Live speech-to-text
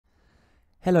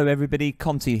Hello everybody,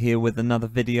 Conti here with another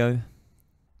video.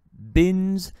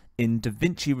 Bins in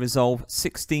DaVinci Resolve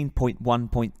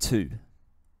 16.1.2.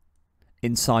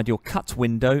 Inside your cut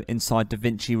window inside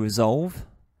DaVinci Resolve,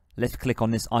 left click on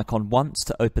this icon once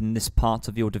to open this part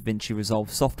of your DaVinci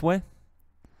Resolve software.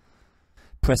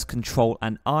 Press Ctrl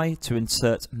and I to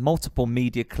insert multiple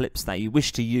media clips that you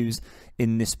wish to use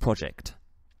in this project.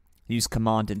 Use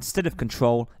Command instead of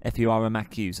Control if you are a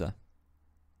Mac user.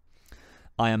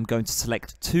 I am going to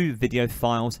select two video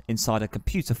files inside a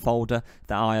computer folder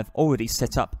that I have already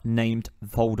set up named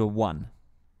Folder 1.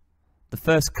 The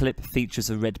first clip features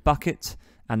a red bucket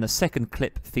and the second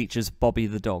clip features Bobby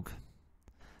the dog.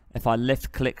 If I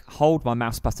left click, hold my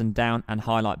mouse button down and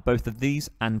highlight both of these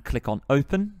and click on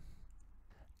Open,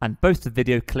 and both the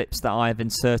video clips that I have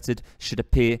inserted should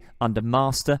appear under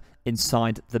Master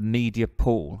inside the media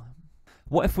pool.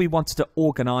 What if we wanted to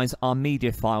organize our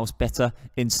media files better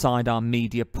inside our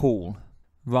media pool,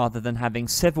 rather than having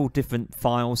several different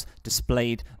files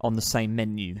displayed on the same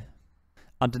menu?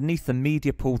 Underneath the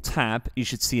media pool tab, you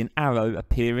should see an arrow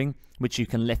appearing, which you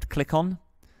can left click on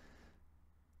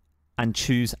and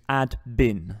choose Add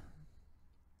Bin.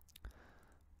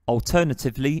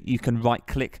 Alternatively, you can right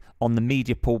click on the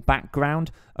media pool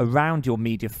background around your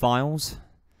media files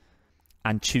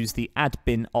and choose the Add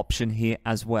Bin option here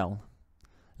as well.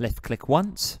 Left click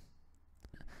once,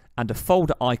 and a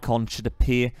folder icon should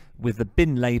appear with the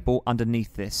bin label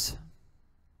underneath this.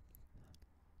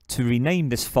 To rename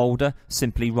this folder,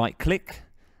 simply right click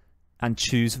and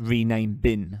choose Rename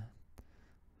Bin.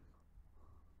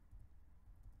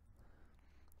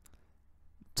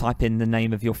 Type in the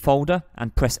name of your folder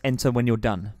and press enter when you're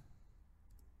done.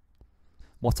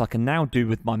 What I can now do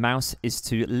with my mouse is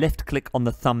to left click on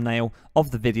the thumbnail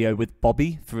of the video with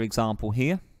Bobby, for example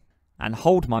here, and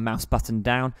hold my mouse button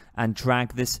down and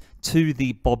drag this to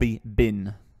the Bobby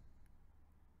bin.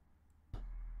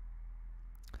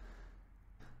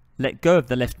 Let go of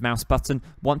the left mouse button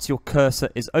once your cursor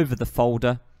is over the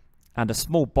folder and a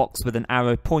small box with an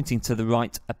arrow pointing to the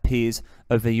right appears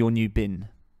over your new bin.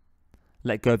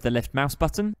 Let go of the left mouse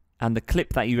button and the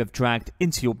clip that you have dragged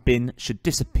into your bin should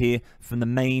disappear from the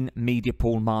main media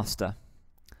pool master.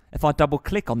 If I double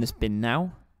click on this bin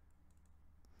now,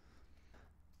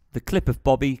 the clip of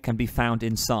Bobby can be found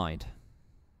inside.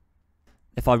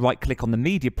 If I right click on the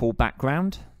media pool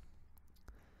background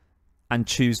and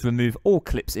choose Remove All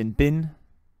Clips in Bin,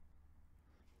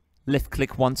 left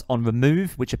click once on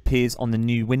Remove, which appears on the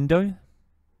new window,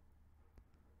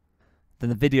 then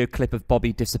the video clip of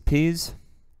Bobby disappears.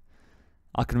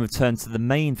 I can return to the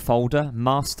main folder,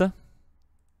 Master,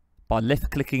 by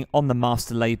left clicking on the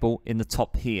master label in the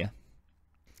top here.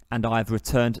 And I have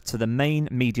returned to the main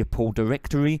media pool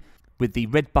directory with the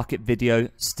red bucket video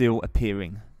still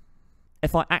appearing.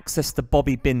 If I access the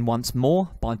Bobby bin once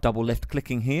more by double left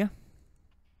clicking here,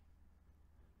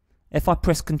 if I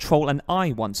press Ctrl and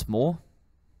I once more,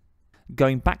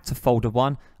 going back to folder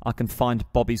 1, I can find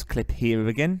Bobby's clip here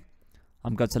again.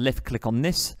 I'm going to left click on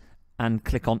this and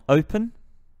click on Open.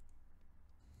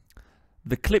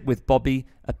 The clip with Bobby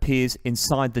appears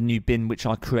inside the new bin which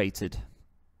I created.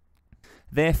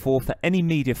 Therefore, for any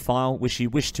media file which you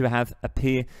wish to have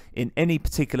appear in any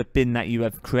particular bin that you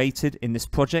have created in this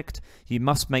project, you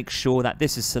must make sure that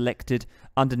this is selected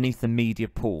underneath the media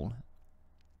pool.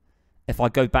 If I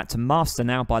go back to Master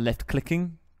now by left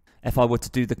clicking, if I were to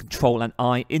do the Ctrl and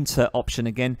I insert option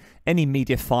again, any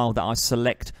media file that I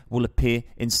select will appear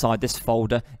inside this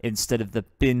folder instead of the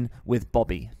bin with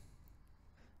Bobby.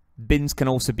 Bins can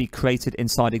also be created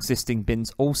inside existing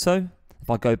bins also. If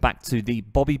I go back to the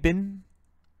Bobby bin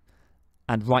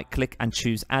and right click and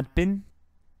choose Add Bin,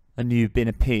 a new bin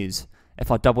appears.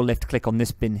 If I double left click on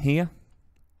this bin here,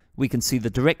 we can see the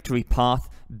directory path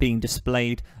being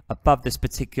displayed above this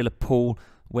particular pool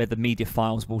where the media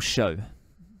files will show.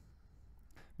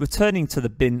 Returning to the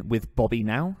bin with Bobby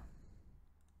now,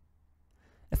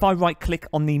 if I right click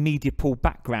on the media pool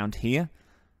background here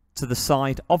to the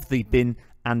side of the bin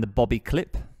and the Bobby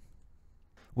clip,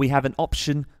 we have an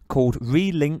option called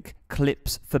Relink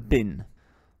Clips for Bin.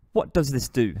 What does this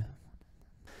do?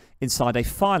 Inside a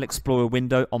File Explorer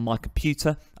window on my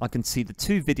computer, I can see the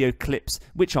two video clips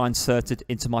which I inserted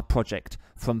into my project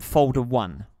from folder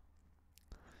 1.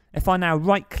 If I now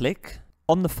right click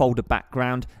on the folder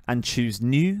background and choose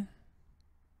New,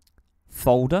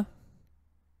 Folder,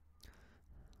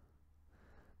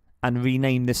 and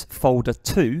rename this folder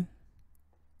 2,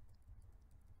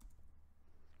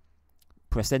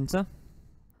 press enter.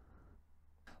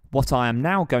 What I am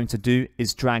now going to do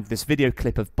is drag this video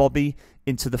clip of Bobby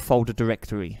into the folder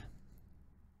directory.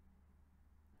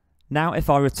 Now if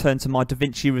I return to my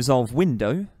DaVinci Resolve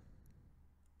window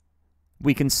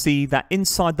we can see that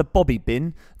inside the Bobby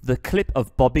bin, the clip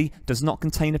of Bobby does not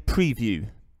contain a preview.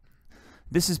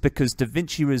 This is because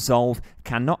DaVinci Resolve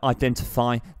cannot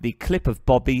identify the clip of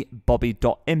Bobby,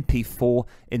 bobby.mp4,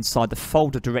 inside the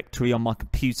folder directory on my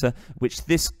computer, which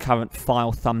this current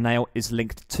file thumbnail is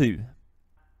linked to.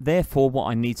 Therefore, what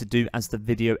I need to do as the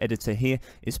video editor here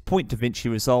is point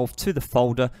DaVinci Resolve to the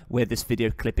folder where this video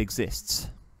clip exists.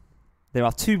 There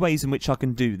are two ways in which I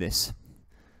can do this.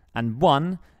 And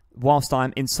one, whilst I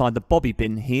am inside the Bobby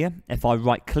bin here, if I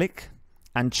right click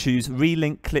and choose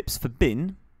Relink Clips for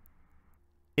bin,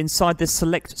 inside the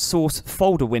Select Source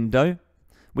folder window,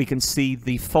 we can see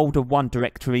the folder 1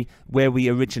 directory where we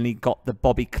originally got the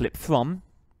Bobby clip from,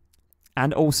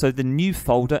 and also the new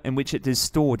folder in which it is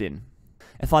stored in.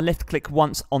 If I left click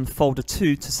once on folder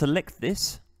 2 to select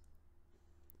this,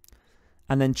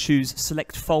 and then choose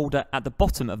Select Folder at the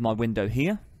bottom of my window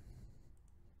here,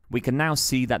 we can now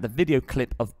see that the video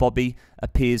clip of Bobby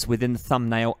appears within the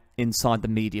thumbnail inside the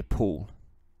media pool,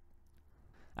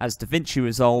 as DaVinci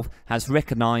Resolve has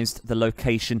recognized the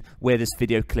location where this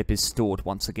video clip is stored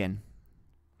once again.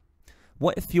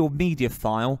 What if your media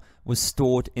file was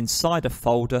stored inside a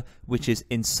folder which is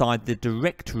inside the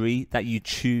directory that you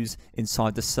choose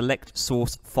inside the Select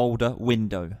Source folder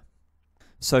window?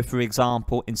 So for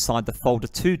example, inside the folder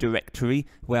 2 directory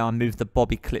where I moved the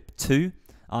Bobby clip to,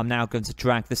 I'm now going to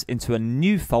drag this into a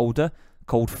new folder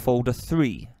called folder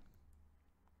 3.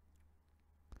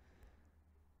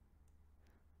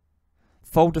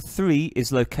 Folder 3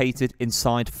 is located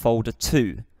inside folder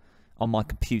 2 on my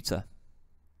computer.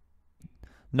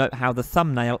 Note how the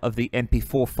thumbnail of the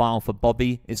MP4 file for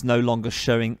Bobby is no longer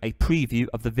showing a preview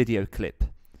of the video clip.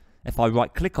 If I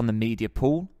right click on the media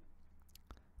pool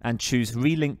and choose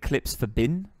Relink Clips for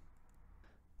bin,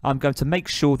 I'm going to make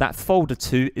sure that folder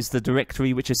 2 is the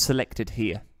directory which is selected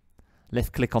here.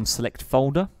 Left click on Select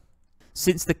Folder.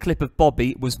 Since the clip of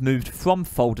Bobby was moved from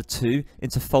folder 2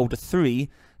 into folder 3,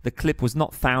 the clip was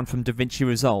not found from DaVinci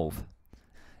Resolve.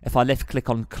 If I left click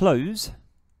on Close,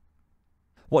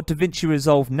 what DaVinci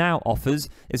Resolve now offers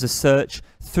is a search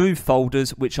through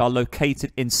folders which are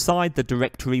located inside the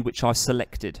directory which I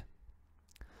selected.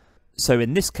 So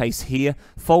in this case here,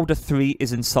 folder 3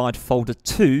 is inside folder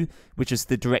 2, which is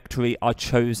the directory I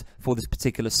chose for this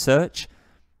particular search,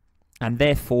 and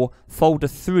therefore folder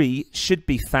 3 should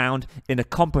be found in a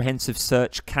comprehensive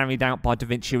search carried out by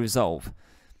DaVinci Resolve.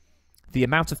 The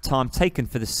amount of time taken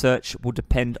for the search will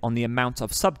depend on the amount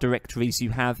of subdirectories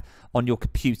you have on your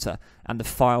computer and the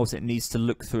files it needs to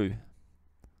look through.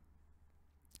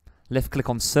 Left click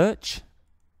on Search,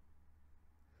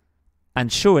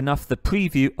 and sure enough, the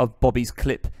preview of Bobby's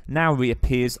clip now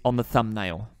reappears on the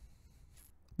thumbnail.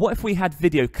 What if we had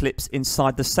video clips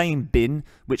inside the same bin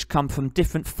which come from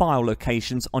different file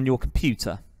locations on your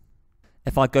computer?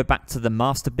 If I go back to the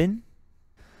master bin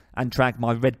and drag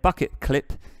my red bucket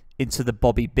clip into the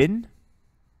Bobby bin,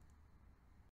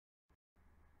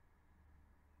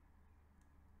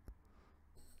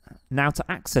 now to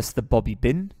access the Bobby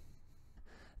bin,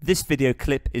 this video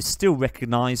clip is still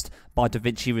recognized by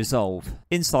DaVinci Resolve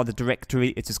inside the directory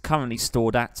it is currently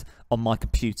stored at on my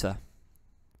computer.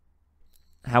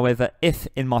 However, if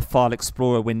in my File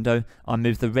Explorer window I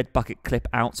move the red bucket clip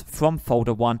out from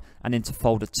folder 1 and into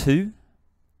folder 2,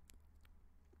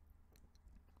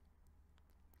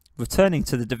 returning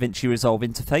to the DaVinci Resolve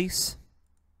interface,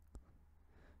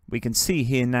 we can see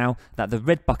here now that the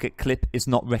red bucket clip is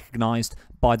not recognized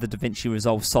by the DaVinci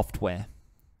Resolve software.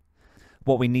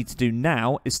 What we need to do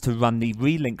now is to run the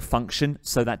relink function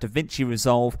so that DaVinci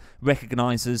Resolve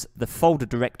recognizes the folder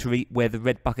directory where the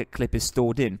red bucket clip is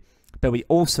stored in. But we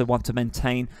also want to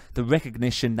maintain the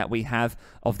recognition that we have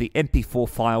of the MP4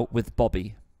 file with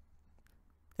Bobby.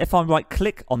 If I right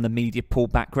click on the media pool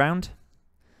background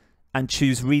and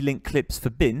choose Relink Clips for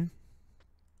bin,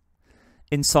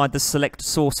 inside the Select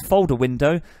Source folder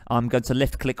window, I'm going to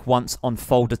left click once on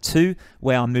folder 2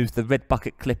 where I moved the red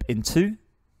bucket clip into,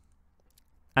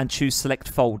 and choose Select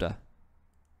Folder.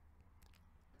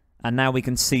 And now we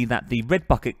can see that the red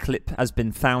bucket clip has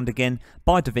been found again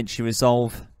by DaVinci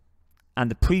Resolve,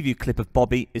 and the preview clip of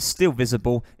Bobby is still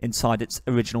visible inside its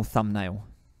original thumbnail.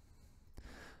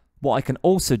 What I can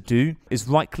also do is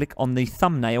right click on the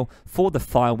thumbnail for the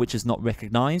file which is not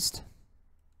recognized,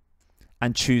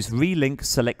 and choose Relink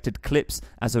Selected Clips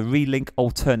as a relink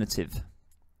alternative.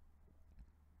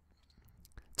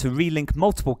 To relink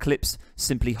multiple clips,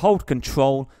 simply hold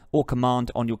Ctrl or Command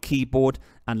on your keyboard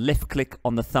and left click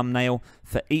on the thumbnail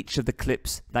for each of the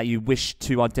clips that you wish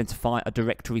to identify a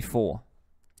directory for.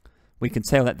 We can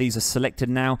tell that these are selected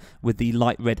now with the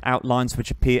light red outlines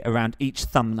which appear around each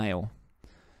thumbnail.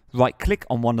 Right click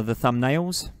on one of the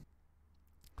thumbnails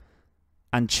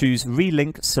and choose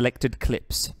Relink Selected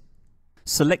Clips.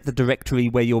 Select the directory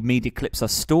where your media clips are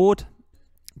stored.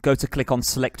 Go to click on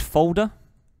Select Folder,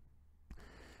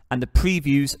 and the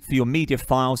previews for your media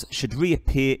files should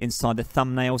reappear inside the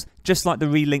thumbnails, just like the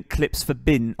Relink Clips for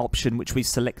bin option which we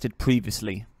selected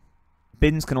previously.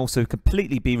 Bins can also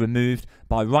completely be removed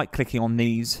by right-clicking on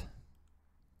these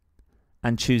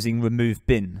and choosing Remove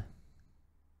Bin.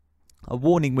 A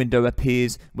warning window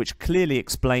appears which clearly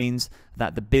explains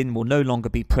that the bin will no longer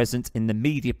be present in the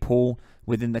media pool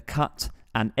within the cut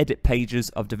and edit pages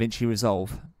of DaVinci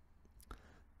Resolve.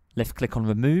 Left click on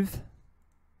Remove,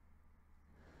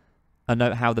 and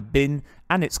note how the bin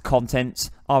and its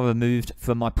contents are removed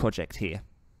from my project here.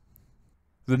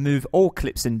 Remove all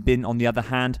clips in bin, on the other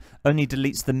hand, only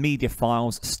deletes the media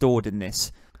files stored in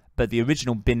this, but the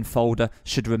original bin folder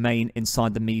should remain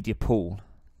inside the media pool.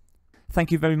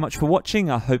 Thank you very much for watching.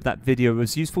 I hope that video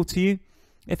was useful to you.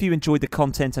 If you enjoyed the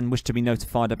content and wish to be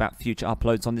notified about future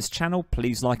uploads on this channel,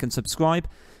 please like and subscribe.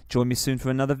 Join me soon for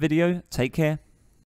another video. Take care.